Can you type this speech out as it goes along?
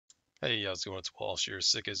Hey, how's it going? It's Walsh here,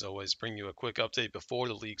 sick as always. Bring you a quick update before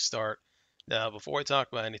the league start. Now, before I talk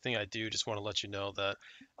about anything, I do just want to let you know that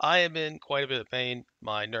I am in quite a bit of pain.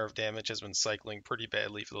 My nerve damage has been cycling pretty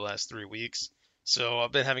badly for the last 3 weeks, so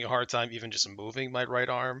I've been having a hard time even just moving my right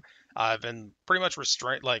arm. I've been pretty much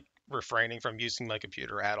refraining from using my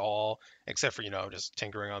computer at all, except for just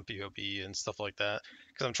tinkering on POB and stuff like that,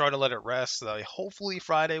 because I'm trying to let it rest. So that hopefully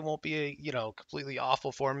Friday won't be completely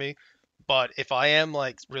awful for me. But if I am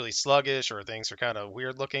like really sluggish or things are kind of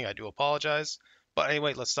weird looking, I do apologize. But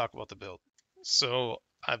anyway, let's talk about the build. So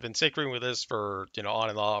I've been tinkering with this for, on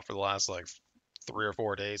and off for the last like 3 or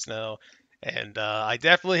 4 days now. And I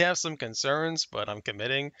definitely have some concerns, but I'm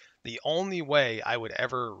committing. The only way I would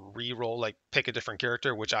ever re-roll, like pick a different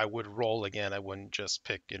character, which I would roll again, I wouldn't just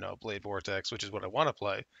pick, Blade Vortex, which is what I want to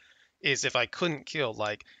play, is if I couldn't kill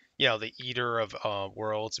like the Eater of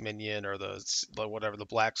Worlds minion or whatever the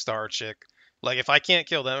Black Star chick. Like if I can't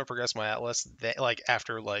kill them and progress my Atlas, then, like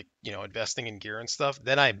after like investing in gear and stuff,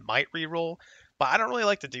 then I might reroll. But I don't really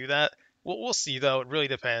like to do that. We'll see though. It really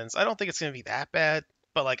depends. I don't think it's gonna be that bad.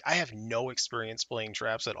 But like I have no experience playing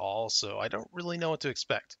traps at all, so I don't really know what to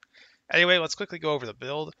expect. Anyway, let's quickly go over the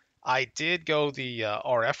build. I did go the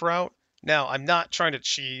RF route. Now, I'm not trying to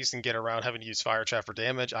cheese and get around having to use fire trap for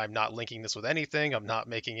damage. I'm not linking this with anything. I'm not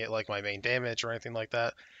making it like my main damage or anything like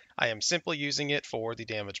that. I am simply using it for the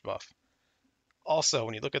damage buff. Also,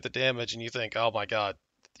 when you look at the damage and you think, oh my god,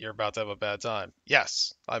 you're about to have a bad time.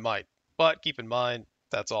 Yes, I might. But keep in mind,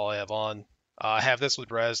 that's all I have on. I have this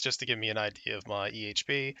with res just to give me an idea of my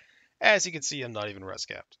EHP. As you can see, I'm not even res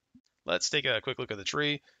capped. Let's take a quick look at the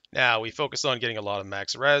tree. Now, we focus on getting a lot of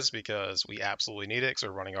max res because we absolutely need it because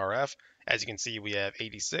we're running RF. As you can see, we have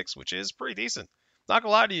 86, which is pretty decent. Not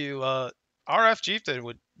gonna lie to you, RF Chieftain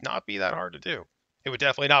would not be that hard to do. It would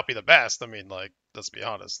definitely not be the best. I mean, like, let's be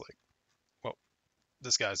honest. Like, well,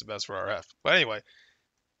 this guy's the best for RF. But anyway,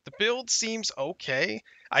 the build seems okay.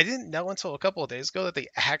 I didn't know until a couple of days ago that they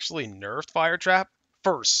actually nerfed Fire Trap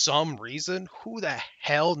for some reason. Who the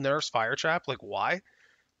hell nerfs Fire Trap? Like, why?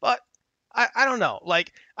 But I don't know.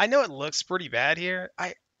 Like I know it looks pretty bad here.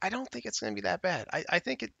 I don't think it's gonna be that bad. I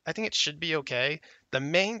think it should be okay. The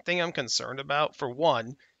main thing I'm concerned about, for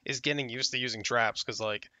one, is getting used to using traps, because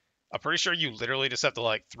like I'm pretty sure you literally just have to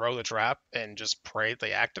like throw the trap and just pray that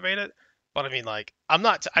they activate it. But I mean, like I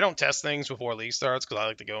don't test things before league starts because I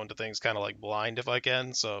like to go into things kind of like blind if I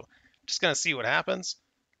can. So just gonna see what happens.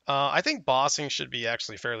 I think bossing should be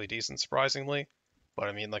actually fairly decent, surprisingly. But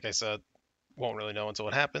I mean, like I said, won't really know until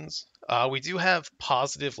it happens. We do have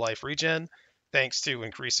positive life regen thanks to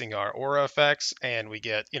increasing our aura effects, and we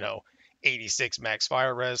get, 86 max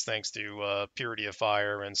fire res thanks to purity of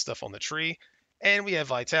fire and stuff on the tree. And we have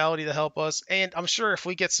vitality to help us. And I'm sure if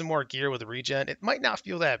we get some more gear with regen, it might not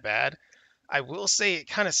feel that bad. I will say it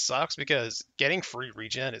kind of sucks because getting free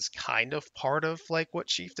regen is kind of part of like what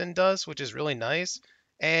Chieftain does, which is really nice.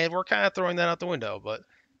 And we're kind of throwing that out the window, but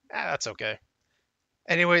that's okay.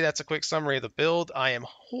 Anyway, that's a quick summary of the build. I am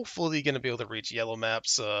hopefully going to be able to reach yellow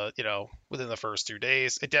maps, within the first 2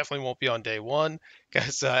 days. It definitely won't be on day one,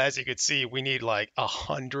 because as you can see, we need like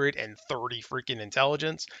 130 freaking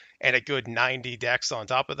intelligence and a good 90 dex on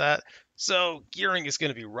top of that. So gearing is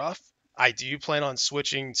going to be rough. I do plan on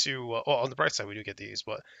switching to, well, on the bright side, we do get these,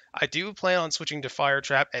 but I do plan on switching to Fire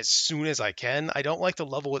Trap as soon as I can. I don't like to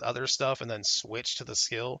level with other stuff and then switch to the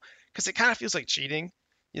skill, because it kind of feels like cheating.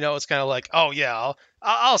 It's kind of like, oh yeah,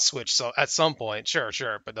 I'll switch so at some point, sure,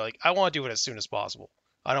 sure, but like I want to do it as soon as possible.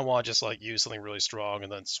 I don't want to just like use something really strong and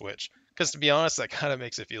then switch, because to be honest, that kind of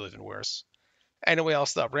makes it feel even worse. Anyway, I'll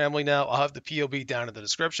stop rambling now. I'll have the POB down in the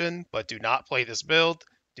description, but do not play this build.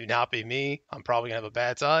 Do not be me. I'm probably gonna have a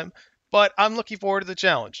bad time, but I'm looking forward to the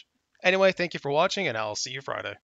challenge. Anyway, thank you for watching, and I'll see you Friday.